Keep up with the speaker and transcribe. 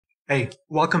Hey,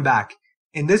 welcome back.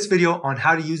 In this video on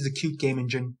how to use the Qt game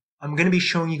engine, I'm going to be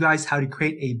showing you guys how to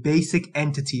create a basic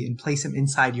entity and place them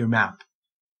inside your map.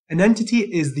 An entity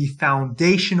is the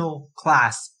foundational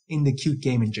class in the Qt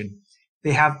game engine.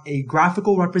 They have a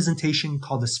graphical representation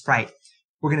called a sprite.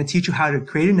 We're going to teach you how to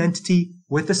create an entity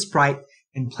with a sprite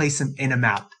and place them in a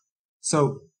map.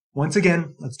 So once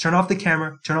again, let's turn off the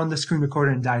camera, turn on the screen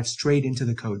recorder, and dive straight into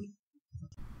the code.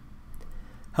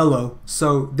 Hello,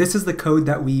 so this is the code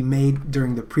that we made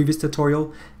during the previous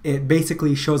tutorial. It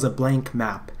basically shows a blank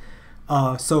map.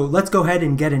 So let's go ahead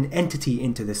and get an entity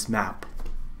into this map.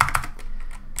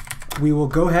 We will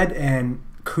go ahead and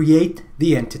create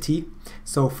the entity.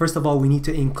 So first of all, we need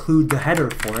to include the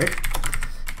header for it.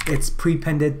 It's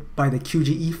prepended by the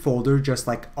QGE folder, just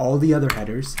like all the other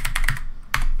headers.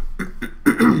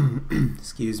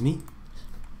 Excuse me.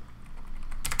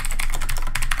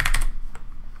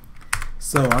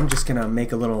 So I'm just gonna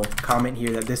make a little comment here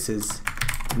that this is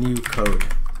new code.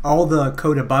 All the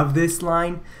code above this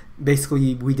line,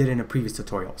 basically we did in a previous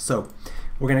tutorial. So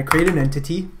we're gonna create an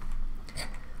entity.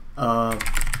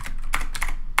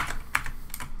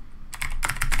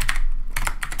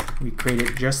 We create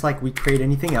it just like we create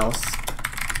anything else.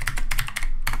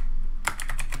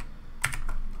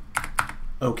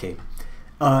 Okay.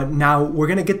 Now we're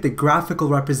gonna get the graphical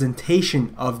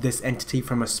representation of this entity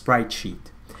from a sprite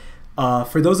sheet.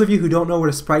 For those of you who don't know what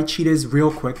a sprite sheet is,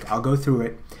 real quick, I'll go through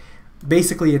it.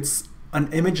 Basically, it's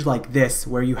an image like this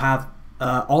where you have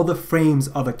all the frames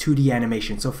of a 2D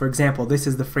animation. So for example, this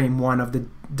is the frame 1 of the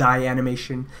die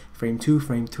animation, frame 2,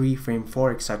 frame 3, frame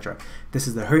 4, etc. This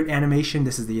is the hurt animation,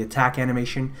 this is the attack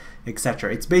animation,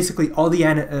 etc. It's basically all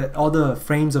the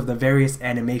frames of the various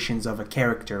animations of a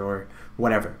character or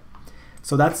whatever.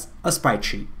 So that's a sprite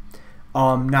sheet.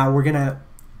 Now we're gonna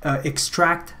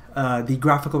extract the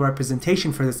graphical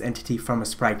representation for this entity from a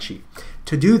sprite sheet.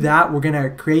 To do that, we're going to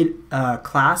create a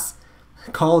class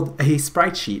called a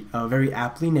sprite sheet, very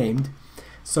aptly named.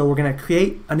 So we're going to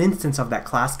create an instance of that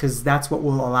class because that's what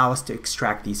will allow us to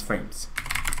extract these frames.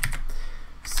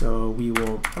 So we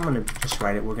will, I'm going to just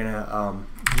write it, we're going to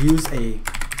use a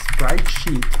sprite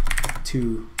sheet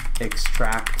to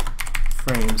extract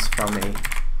frames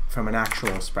from an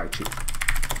actual sprite sheet.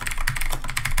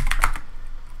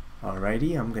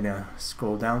 Alrighty, I'm gonna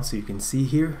scroll down so you can see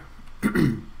here.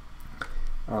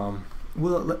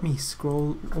 Let me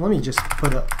just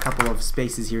put a couple of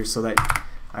spaces here so that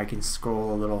I can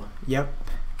scroll a little. Yep,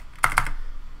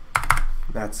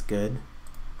 that's good.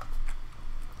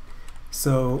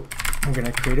 So we're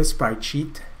gonna create a sprite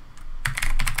sheet.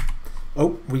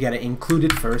 Oh, we gotta include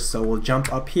it first, so we'll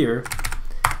jump up here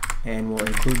and we'll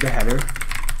include the header.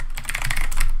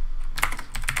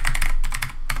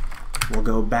 We'll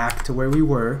go back to where we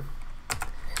were.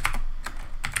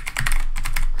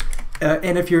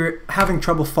 And if you're having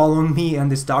trouble following me on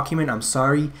this document, I'm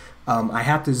sorry. I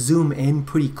have to zoom in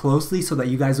pretty closely so that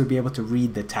you guys would be able to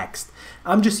read the text.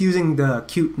 I'm just using the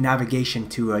Qt navigation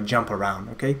to jump around,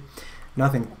 okay?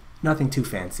 Nothing too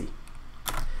fancy.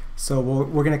 So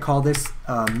we're going to call this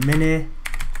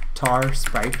Minotaur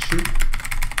sprite sheet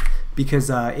because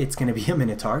it's going to be a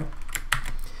Minotaur.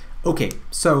 Okay,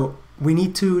 so we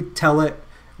need to tell it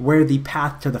where the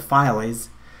path to the file is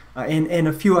and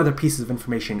a few other pieces of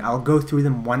information. I'll go through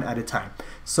them one at a time.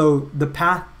 So the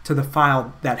path to the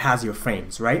file that has your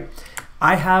frames, right?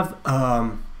 I have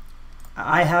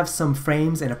some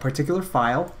frames in a particular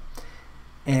file,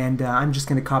 and I'm just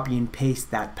going to copy and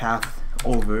paste that path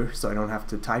over so I don't have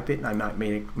to type it and I might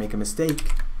make a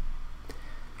mistake.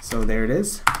 So there it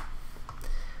is.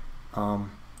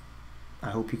 I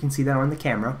hope you can see that on the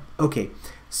camera. Okay,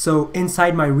 so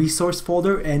inside my resource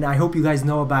folder, and I hope you guys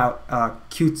know about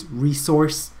Qt's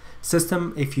resource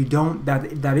system. If you don't,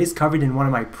 that is covered in one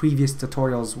of my previous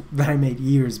tutorials that I made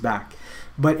years back.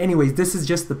 But anyways, this is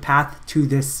just the path to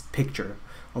this picture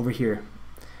over here.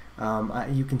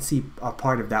 You can see a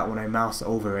part of that when I mouse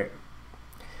over it.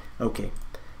 Okay,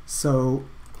 so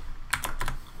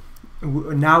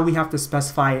now we have to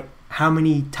specify how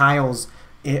many tiles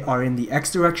are in the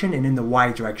X direction and in the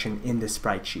Y direction in this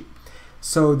sprite sheet.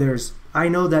 So I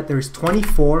know that there's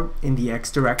 24 in the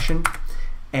X direction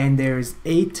and there's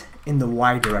 8 in the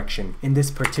Y direction in this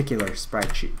particular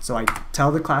sprite sheet. So I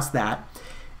tell the class that,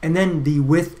 and then the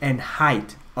width and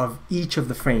height of each of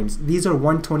the frames. These are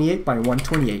 128 by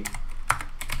 128.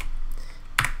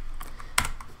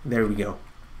 There we go.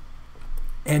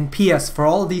 And P.S. for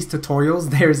all of these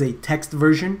tutorials, there's a text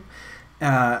version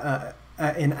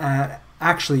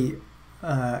actually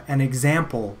an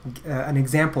example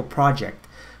project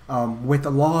with a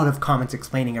lot of comments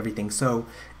explaining everything. So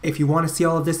if you want to see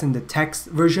all of this in the text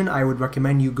version, I would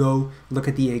recommend you go look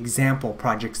at the example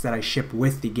projects that I ship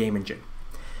with the game engine.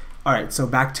 Alright, so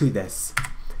back to this.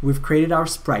 We've created our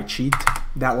sprite sheet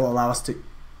that will allow us to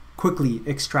quickly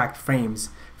extract frames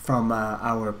from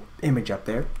our image up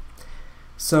there.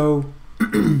 So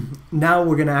now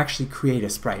we're going to actually create a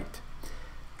sprite.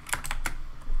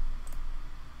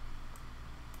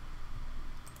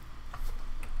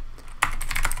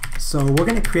 So we're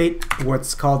going to create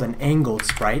what's called an angled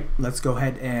sprite. Let's go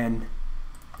ahead and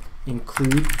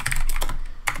include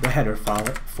the header file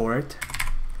for it.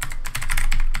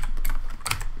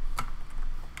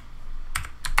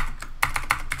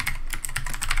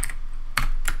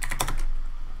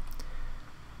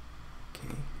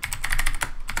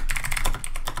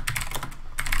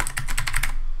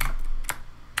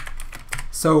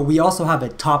 So we also have a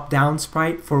top-down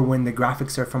sprite for when the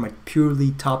graphics are from a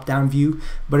purely top-down view,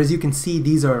 but as you can see,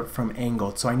 these are from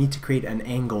angled, so I need to create an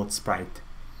angled sprite.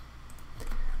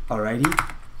 Alrighty.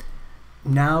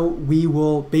 Now we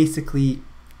will basically,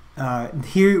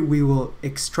 here we will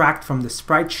extract from the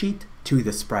sprite sheet to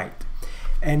the sprite.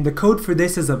 And the code for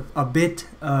this is a bit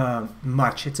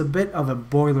much. It's a bit of a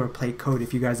boilerplate code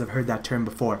if you guys have heard that term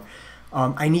before.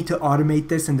 I need to automate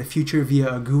this in the future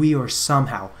via a GUI or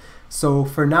somehow. So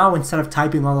for now, instead of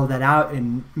typing all of that out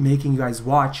and making you guys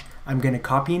watch, I'm going to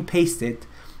copy and paste it,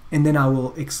 and then I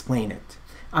will explain it.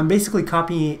 I'm basically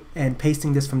copying and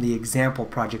pasting this from the example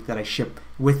project that I ship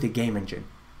with the game engine.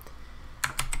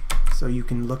 So you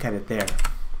can look at it there.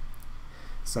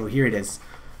 So here it is.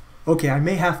 Okay, I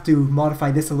may have to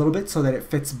modify this a little bit so that it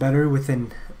fits better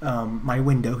within my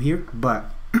window here, but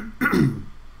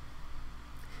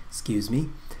excuse me.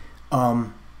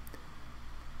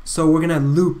 So we're going to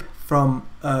loop from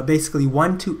basically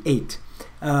 1 to 8.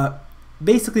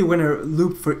 Basically, we're going to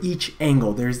loop for each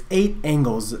angle. There's 8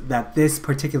 angles that this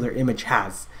particular image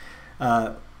has.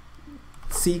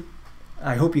 See,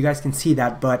 I hope you guys can see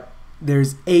that, but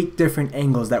there's 8 different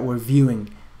angles that we're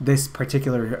viewing this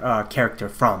particular character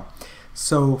from.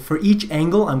 So for each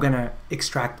angle, I'm going to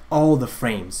extract all the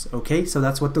frames. Okay, so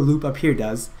that's what the loop up here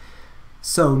does.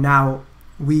 So now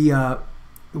we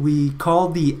call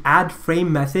the add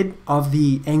frame method of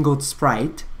the angled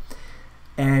sprite,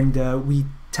 and we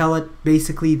tell it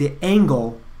basically the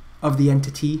angle of the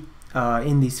entity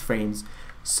in these frames.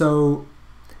 So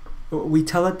we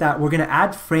tell it that we're going to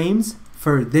add frames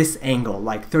for this angle,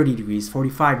 like 30 degrees,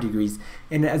 45 degrees,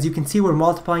 and as you can see, we're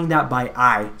multiplying that by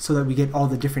I so that we get all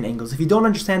the different angles. If you don't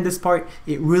understand this part,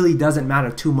 it really doesn't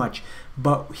matter too much,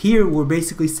 but here we're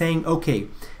basically saying, okay,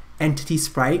 entity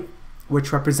sprite,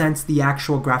 which represents the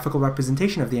actual graphical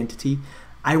representation of the entity,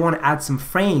 I want to add some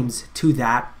frames to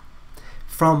that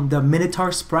from the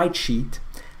Minotaur sprite sheet.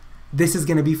 This is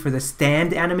going to be for the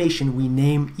stand animation. We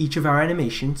name each of our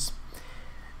animations.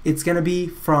 It's going to be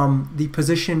from the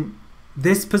position,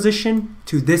 this position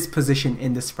to this position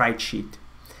in the sprite sheet.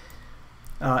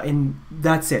 And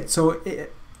that's it. So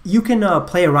you can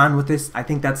play around with this. I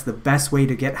think that's the best way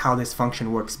to get how this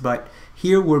function works. But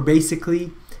here we're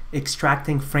basically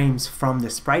extracting frames from the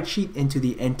sprite sheet into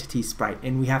the entity sprite,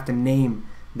 and we have to name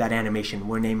that animation.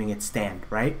 We're naming it stand,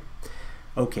 right?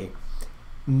 Okay,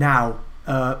 now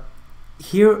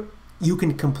here you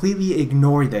can completely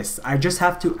ignore this. I just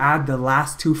have to add the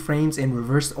last 2 frames in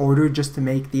reverse order just to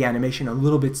make the animation a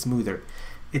little bit smoother.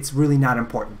 It's really not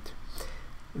important.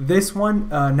 This one,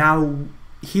 now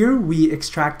here we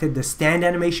extracted the stand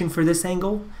animation for this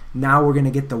angle. Now we're going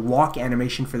to get the walk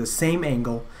animation for the same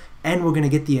angle, and we're going to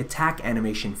get the attack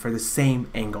animation for the same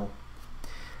angle.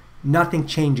 Nothing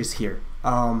changes here.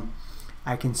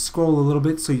 I can scroll a little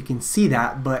bit so you can see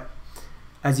that, but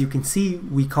as you can see,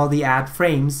 we call the add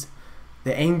frames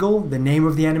the angle, the name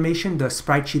of the animation, the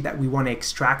sprite sheet that we want to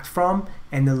extract from,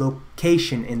 and the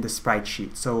location in the sprite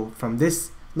sheet. So from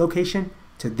this location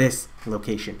to this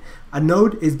location. A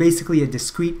node is basically a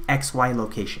discrete XY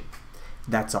location.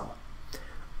 That's all.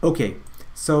 Okay.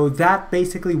 So that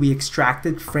basically we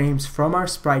extracted frames from our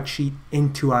sprite sheet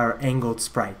into our angled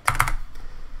sprite.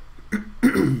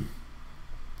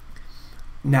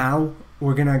 Now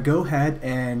we're gonna go ahead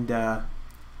and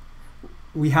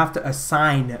we have to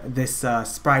assign this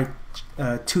sprite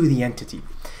to the entity.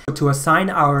 So to assign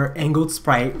our angled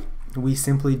sprite, we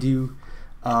simply do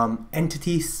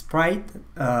entity sprite.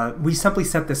 We simply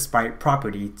set the sprite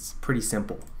property. It's pretty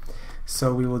simple.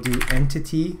 So we will do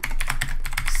entity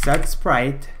set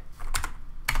sprite,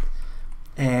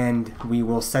 and we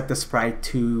will set the sprite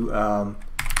to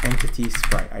entity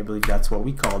sprite. I believe that's what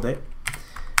we called it.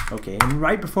 Okay, and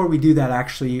right before we do that,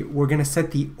 actually, we're going to set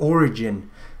the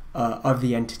origin of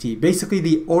the entity. Basically,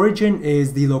 the origin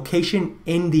is the location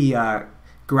in the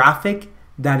graphic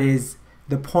that is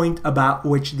the point about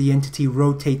which the entity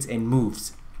rotates and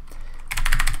moves.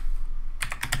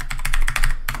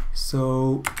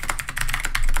 So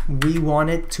we want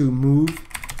it to move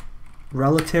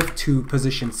relative to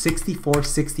position 64,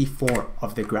 64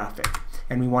 of the graphic,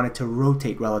 and we want it to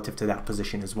rotate relative to that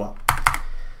position as well.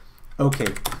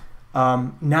 Okay,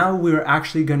 now we're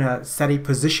actually going to set a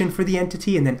position for the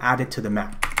entity and then add it to the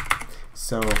map.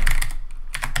 So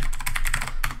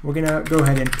we're going to go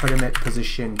ahead and put him at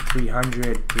position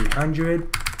 300, 300.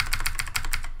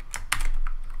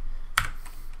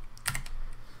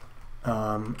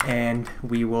 And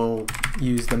we will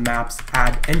use the map's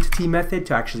add entity method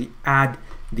to actually add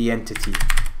the entity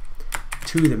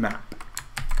to the map.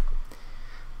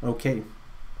 Okay,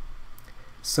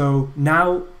 so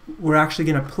now we're actually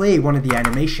going to play one of the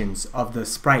animations of the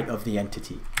sprite of the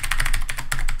entity.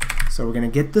 So we're going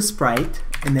to get the sprite,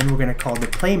 and then we're going to call the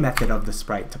play method of the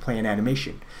sprite to play an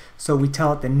animation. So we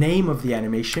tell it the name of the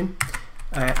animation.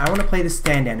 I want to play the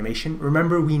stand animation.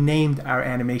 Remember, we named our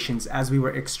animations as we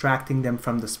were extracting them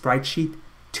from the sprite sheet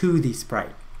to the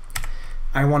sprite.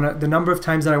 The number of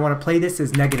times that I want to play this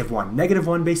is -1.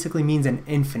 -1 basically means an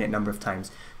infinite number of times.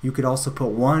 You could also put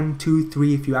 1, 2,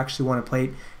 3 if you actually want to play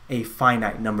it a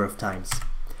finite number of times.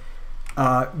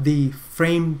 The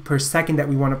frame per second that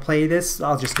we want to play this,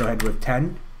 I'll just go ahead with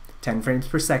 10 frames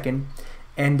per second.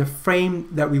 And the frame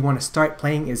that we want to start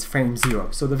playing is frame 0,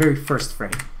 so the very first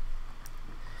frame.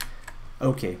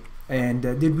 Okay, and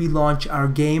did we launch our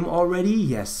game already?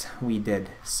 Yes, we did.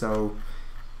 So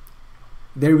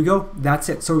there we go. That's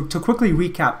it. So to quickly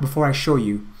recap before I show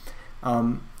you,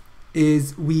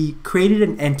 is we created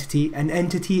an entity. An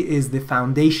entity is the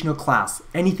foundational class.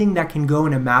 Anything that can go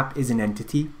in a map is an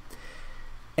entity.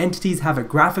 Entities have a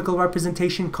graphical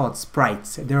representation called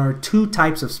sprites. There are two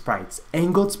types of sprites.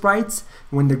 Angled sprites,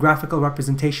 when the graphical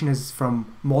representation is from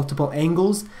multiple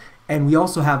angles, and we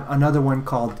also have another one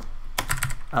called,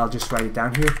 I'll just write it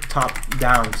down here,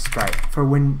 top-down sprite, for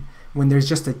when there's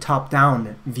just a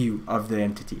top-down view of the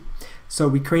entity. So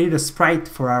we created a sprite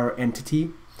for our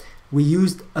entity. We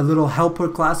used a little helper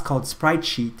class called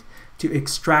spritesheet to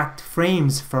extract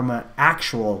frames from an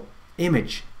actual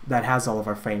image that has all of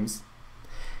our frames.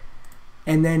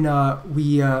 And then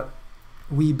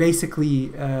we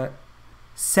basically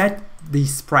set the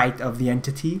sprite of the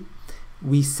entity.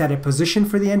 We set a position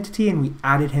for the entity, and we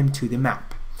added him to the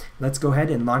map. Let's go ahead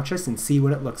and launch this and see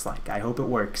what it looks like. I hope it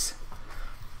works.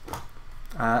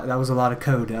 That was a lot of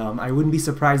code. I wouldn't be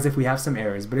surprised if we have some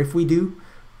errors, but if we do,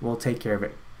 we'll take care of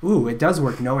it. Ooh, it does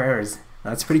work, no errors.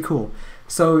 That's pretty cool.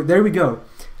 So there we go.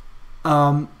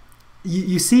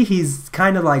 You see he's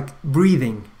kind of like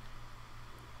breathing.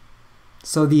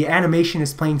 So the animation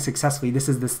is playing successfully. This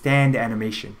is the stand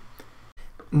animation.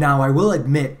 Now I will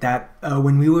admit that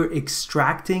when we were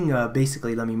extracting,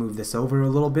 basically, let me move this over a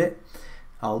little bit.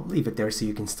 I'll leave it there so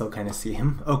you can still kind of see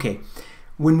him. Okay,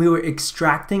 when we were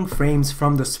extracting frames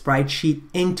from the sprite sheet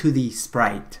into the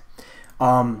sprite,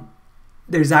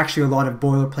 there's actually a lot of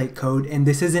boilerplate code, and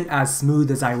this isn't as smooth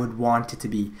as I would want it to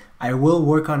be. I will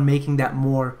work on making that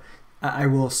more, I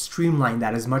will streamline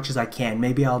that as much as I can.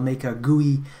 Maybe I'll make a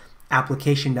GUI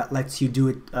application that lets you do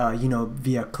it you know,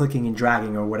 via clicking and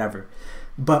dragging or whatever.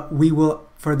 But we will,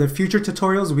 for the future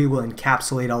tutorials, we will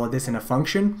encapsulate all of this in a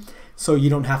function, so you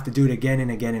don't have to do it again and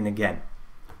again and again.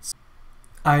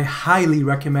 I highly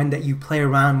recommend that you play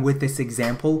around with this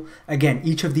example. Again,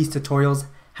 each of these tutorials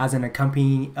has an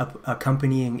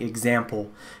accompanying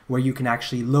example where you can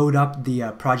actually load up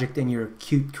the project in your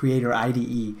Qt Creator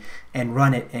IDE and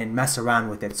run it and mess around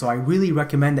with it. So I really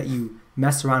recommend that you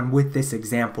mess around with this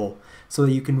example so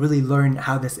that you can really learn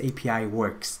how this API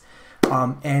works.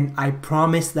 And I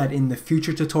promise that in the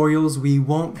future tutorials we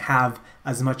won't have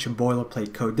as much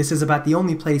boilerplate code. This is about the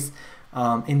only place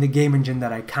in the game engine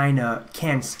that I kinda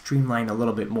can streamline a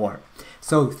little bit more.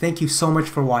 So thank you so much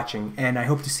for watching, and I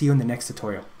hope to see you in the next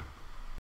tutorial.